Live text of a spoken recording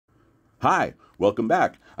Hi, welcome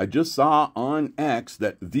back. I just saw on X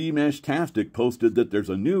that the Meshtastic posted that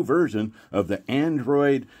there's a new version of the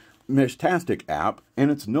Android Meshtastic app,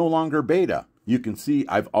 and it's no longer beta. You can see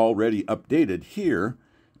I've already updated here,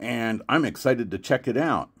 and I'm excited to check it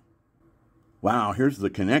out. Wow, here's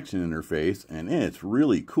the connection interface, and it's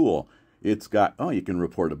really cool. It's got, you can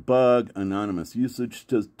report a bug, anonymous usage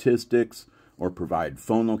statistics, or provide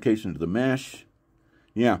phone location to the mesh.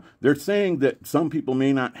 Yeah, they're saying that some people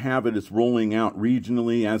may not have it. It's rolling out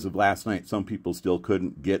regionally. As of last night, some people still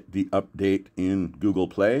couldn't get the update in Google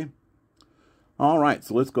Play. All right,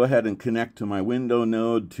 so let's go ahead and connect to my window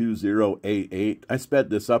node 2088. I sped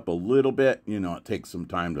this up a little bit. You know, it takes some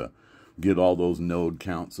time to get all those node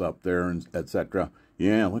counts up there, and etc.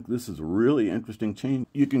 Yeah, look, this is a really interesting change.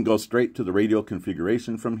 You can go straight to the radio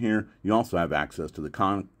configuration from here. You also have access to the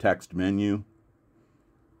context menu.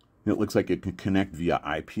 It looks like it can connect via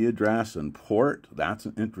IP address and port. That's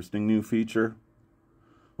an interesting new feature.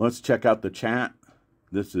 Let's check out the chat.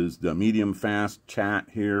 This is the medium fast chat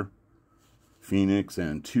here. Phoenix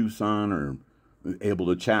and Tucson are able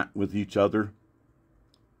to chat with each other.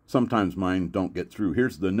 Sometimes mine don't get through.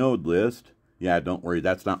 Here's the node list. Yeah, don't worry,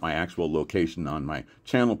 that's not my actual location on my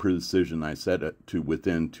channel precision. I set it to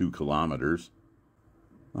within 2 kilometers.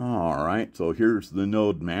 All right, so here's the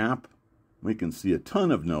node map. We can see a ton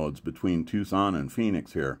of nodes between Tucson and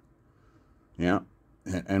Phoenix here. Yeah,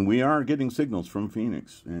 and we are getting signals from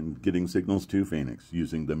Phoenix and getting signals to Phoenix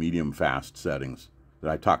using the medium fast settings that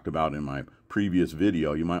I talked about in my previous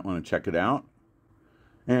video. You might want to check it out.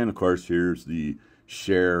 And of course, here's the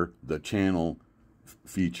share the channel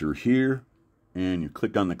feature here. And you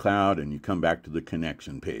click on the cloud and you come back to the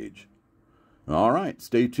connection page. All right,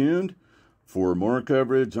 stay tuned for more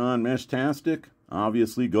coverage on Meshtastic.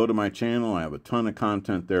 Obviously, go to my channel. I have a ton of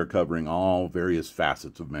content there covering all various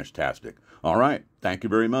facets of Meshtastic. All right, thank you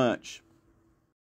very much.